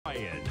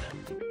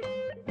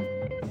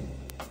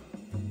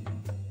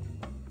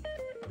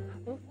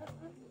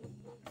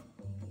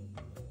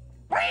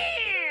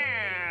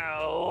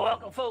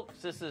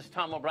folks, this is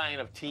Tom O'Brien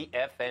of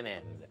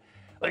TFNN.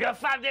 We go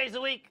 5 days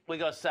a week. We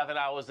go 7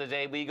 hours a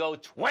day. We go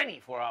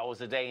 24 hours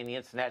a day in the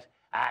internet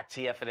at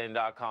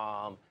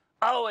TFNN.com.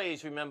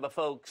 Always remember,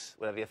 folks,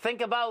 whatever you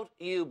think about,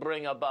 you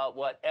bring about.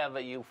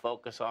 Whatever you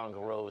focus on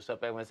grows.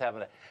 Hope everyone's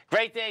having a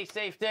great day,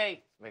 safe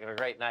day. Make it a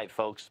great night,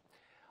 folks.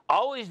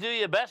 Always do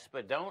your best,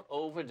 but don't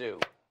overdo.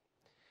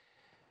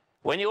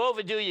 When you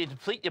overdo, you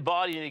deplete your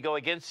body and you go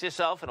against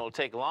yourself, and it'll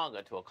take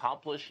longer to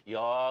accomplish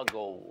your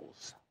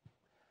goals.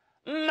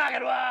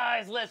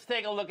 Market-wise, let's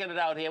take a look at it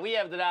out here. We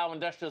have the Dow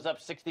Industrials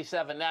up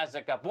 67,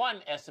 NASDAQ up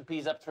 1,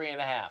 S&P's up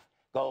 3.5.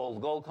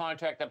 Gold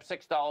contract up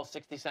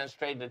 $6.60,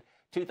 traded at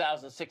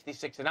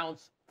 $2,066 an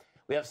ounce.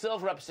 We have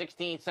silver up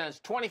 16 cents,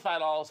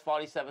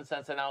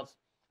 $25.47 an ounce.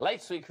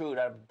 Light sweet crude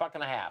at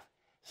 $1.50,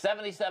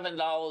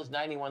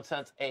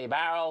 $77.91 a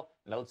barrel.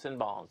 Notes and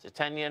bonds. The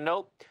 10-year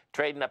note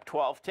trading up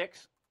 12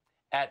 ticks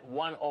at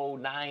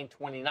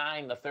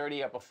 109.29. The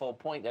 30 up a full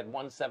point at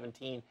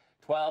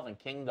 117.12. And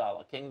King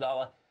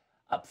Dollar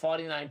up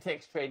 49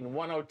 ticks, trading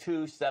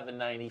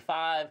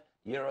 102.795.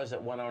 Euros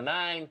at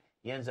 109.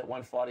 Yen's at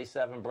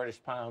 147.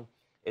 British pound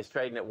is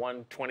trading at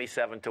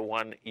 127 to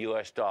 1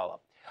 US dollar.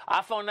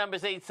 Our phone number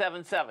is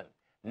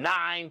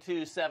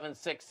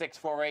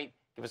 877-927-6648.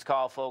 Give us a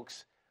call,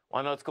 folks.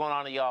 Want to know what's going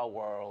on in your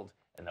world.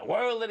 In the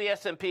world of the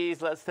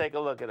S&Ps, let's take a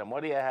look at them.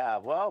 What do you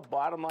have? Well,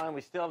 bottom line,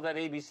 we still have that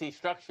ABC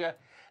structure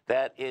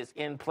that is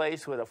in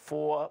place with a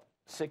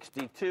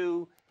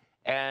 462.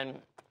 And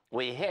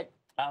we hit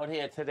out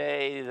here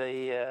today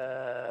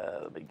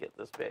let me get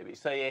this baby.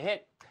 So you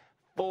hit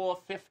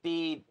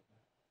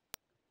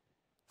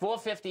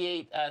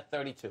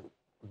 458.32.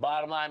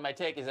 Bottom line, my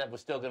take is that we're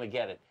still going to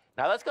get it.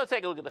 Now let's go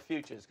take a look at the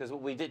futures, because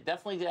what we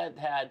definitely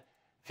had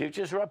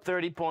futures were up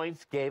 30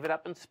 points, gave it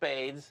up in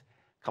spades,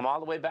 come all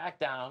the way back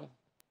down.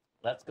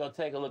 Let's go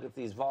take a look at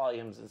these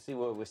volumes and see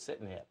where we're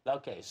sitting here.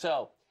 Okay,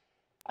 so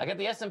I got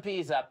the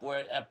S&Ps up.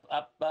 We're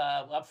up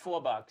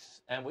 $4,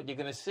 and what you're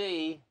going to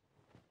see.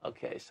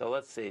 Okay, so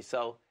let's see.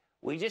 So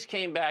we just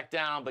came back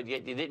down, but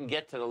yet you didn't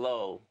get to the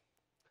low.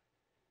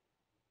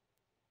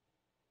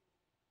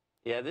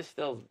 Yeah,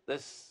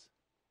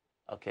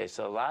 okay,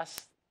 so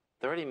last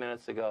 30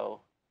 minutes ago,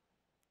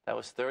 that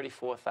was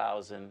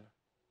 34,000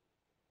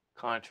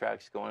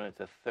 contracts going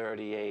into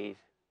 38,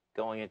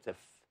 going into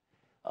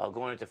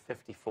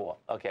 54.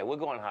 Okay, we're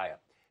going higher.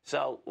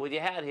 So what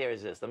you had here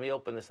is this. Let me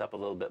open this up a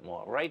little bit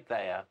more. Right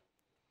there,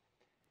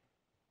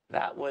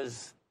 that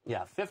was,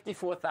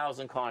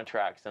 54,000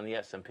 contracts on the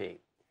S&P.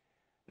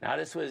 Now,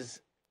 this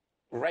was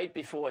right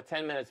before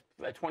 20 minutes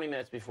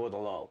before the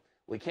low.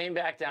 We came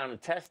back down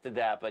and tested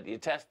that, but you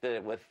tested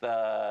it with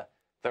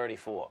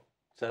 34.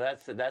 So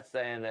that's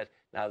saying that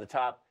now the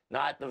top,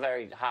 not the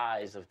very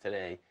highs of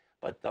today,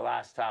 but the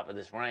last top of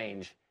this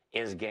range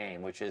is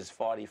game, which is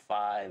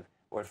 45.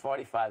 We're at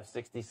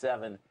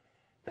 45.67.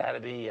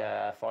 That'd be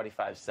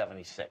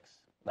 45.76.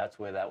 That's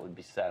where that would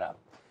be set up.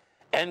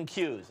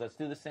 NQs. Let's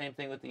do the same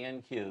thing with the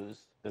NQs,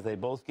 because they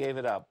both gave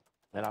it up.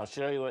 And I'll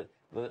show you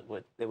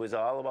what it was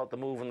all about, the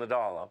move in the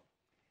dollar.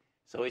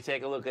 So we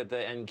take a look at the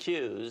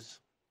NQs,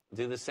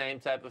 do the same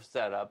type of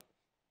setup.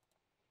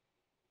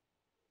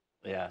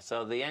 Yeah,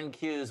 so the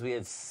NQs, we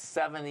had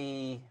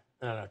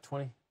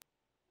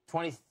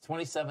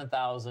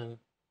 27,000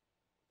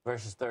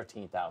 versus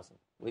 13,000.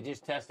 We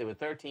just tested with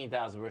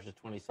 13,000 versus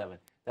 27.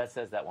 That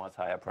says that wants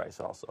higher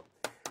price also.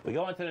 We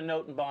go into the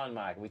note and bond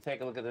market. We take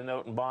a look at the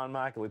note and bond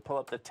market. We pull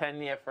up the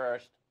 10-year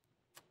first.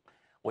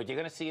 What you're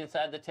going to see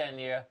inside the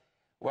 10-year,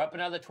 we're up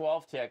another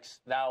 12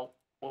 ticks. Now,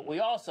 what we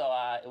also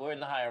are, we're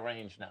in the higher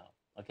range now.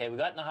 Okay, we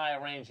got in the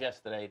higher range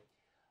yesterday.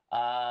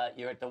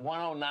 You're at the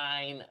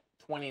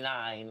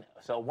 109.29,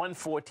 so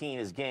 114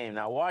 is game.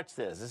 Now, watch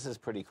this. This is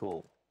pretty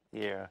cool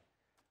here.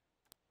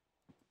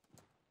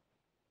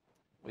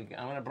 I'm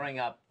going to bring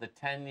up the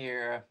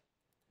 10-year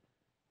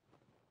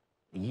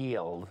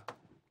yield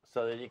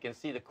so that you can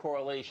see the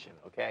correlation,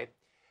 okay?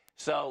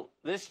 So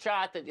this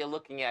chart that you're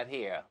looking at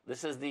here,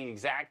 this is the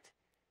exact,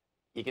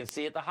 you can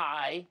see at the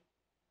high,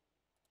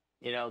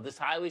 this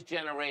high was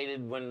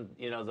generated when,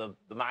 the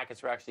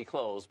markets were actually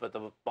closed, but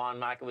the bond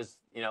market was,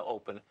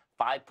 open,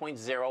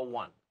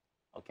 5.01,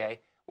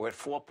 okay? We're at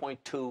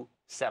 4.27.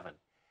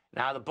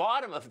 Now, the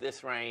bottom of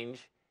this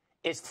range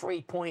is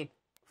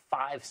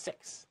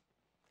 3.56.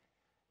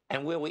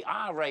 And where we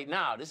are right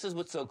now, this is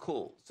what's so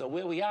cool. So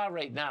where we are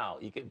right now,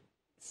 you can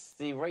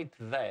see right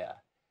there,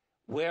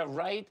 we're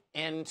right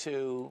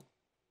into,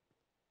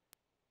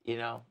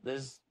 it'll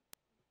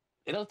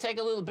take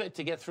a little bit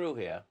to get through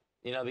here,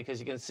 because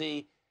you can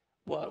see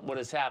what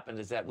has happened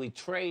is that we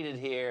traded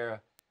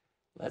here,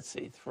 let's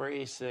see,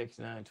 3, 6,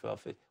 9, 12,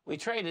 15. We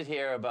traded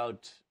here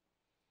about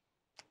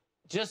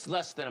just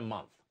less than a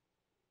month.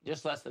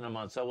 Just less than a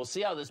month. So we'll see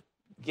how this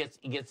gets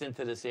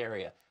into this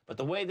area. But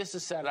the way this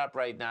is set up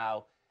right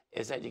now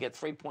is that you get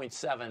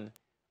 3.7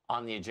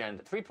 on the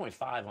agenda,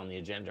 3.5 on the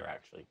agenda,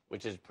 actually,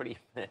 which is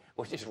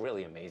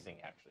really amazing,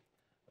 actually.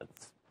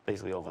 That's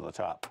basically over the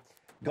top.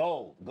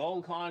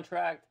 Gold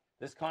contract.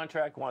 This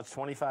contract wants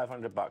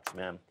 $2,500,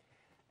 man.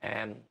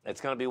 And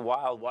it's going to be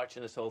wild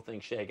watching this whole thing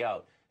shake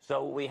out.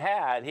 So what we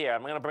had here,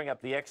 I'm going to bring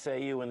up the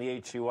XAU and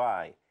the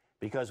HUI,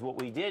 because what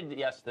we did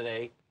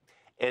yesterday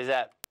is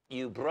that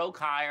you broke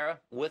higher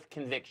with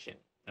conviction.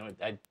 I'm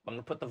going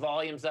to put the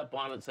volumes up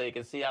on it so you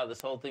can see how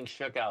this whole thing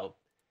shook out.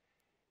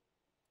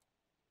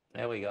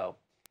 There we go.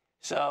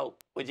 So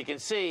what you can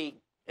see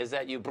is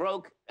that you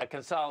broke a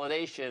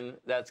consolidation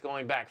that's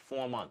going back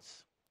 4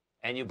 months,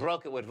 and you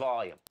broke it with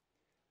volume.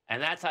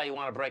 And that's how you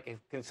want to break a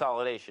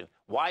consolidation.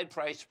 Wide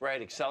price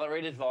spread,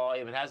 accelerated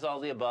volume. It has all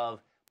the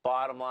above.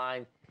 Bottom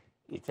line,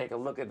 you take a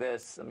look at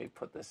this. Let me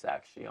put this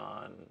actually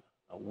on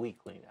a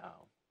weekly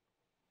now.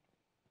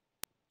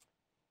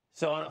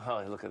 So,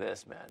 oh, look at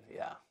this, man.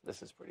 Yeah,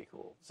 this is pretty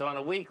cool. So on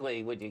a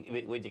weekly, what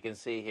you can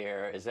see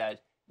here is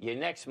that your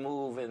next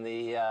move in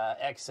the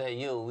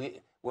XAU,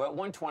 we're at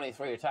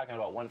 123. You're talking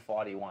about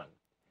 141.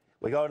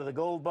 We go to the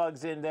Gold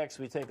Bugs Index.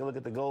 We take a look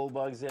at the Gold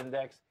Bugs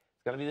Index.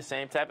 It's going to be the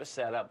same type of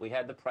setup. We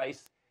had the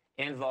price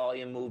and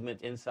volume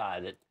movement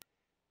inside it.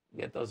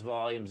 Get those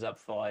volumes up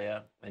for you,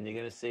 and you're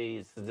going to see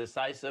it's the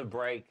decisive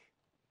break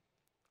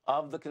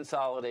of the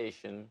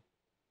consolidation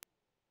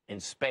in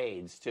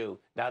spades, too.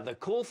 Now, the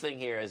cool thing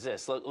here is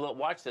this. Look,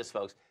 watch this,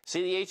 folks.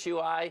 See the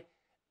HUI?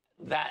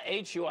 That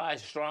HUI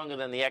is stronger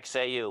than the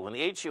XAU. When the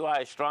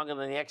HUI is stronger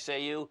than the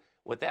XAU,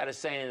 what that is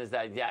saying is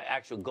that the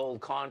actual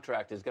gold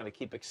contract is going to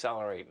keep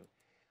accelerating.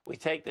 We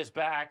take this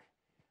back.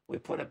 We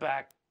put it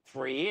back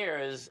 3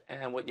 years,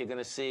 and what you're going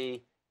to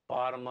see,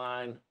 bottom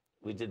line,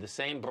 we did the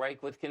same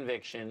break with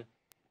conviction,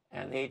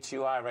 and the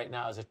HUI right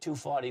now is at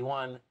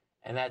 241,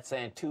 and that's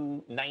saying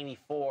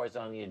 294 is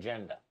on the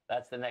agenda.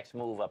 That's the next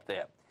move up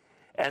there.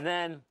 And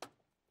then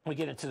we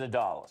get into the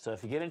dollar. So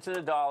if you get into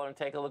the dollar and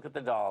take a look at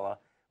the dollar,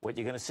 what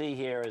you're going to see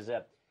here is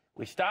that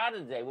we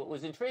started the day, what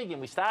was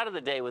intriguing, we started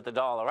the day with the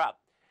dollar up.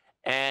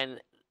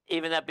 And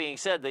even that being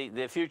said,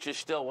 the futures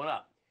still went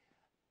up.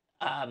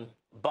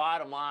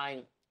 Bottom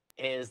line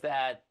is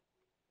that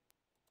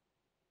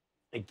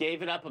it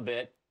gave it up a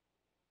bit.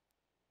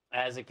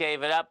 As it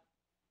gave it up,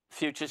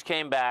 futures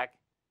came back.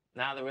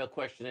 Now the real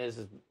question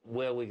is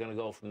where are we going to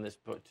go from this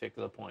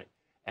particular point?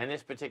 And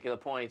this particular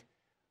point,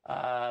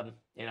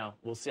 you know,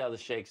 we'll see how this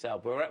shakes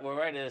out. We're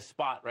right in a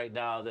spot right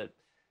now that,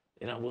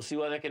 you know, we'll see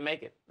whether it can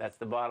make it. That's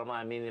the bottom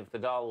line, meaning if the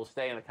dollar will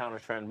stay in a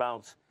counter-trend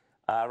bounce.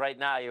 Right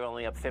now, you're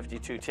only up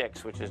 52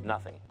 ticks, which is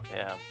nothing.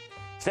 Yeah.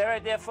 Stay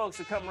right there, folks.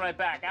 We're coming right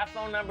back. Our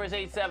phone number is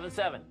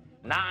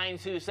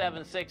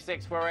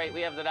 877-927-6648.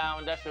 We have the Dow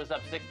Industrials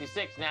up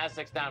 66,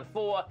 Nasdaq's down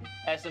 4,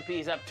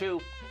 S&P's up 2.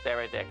 Stay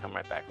right there. Come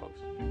right back, folks.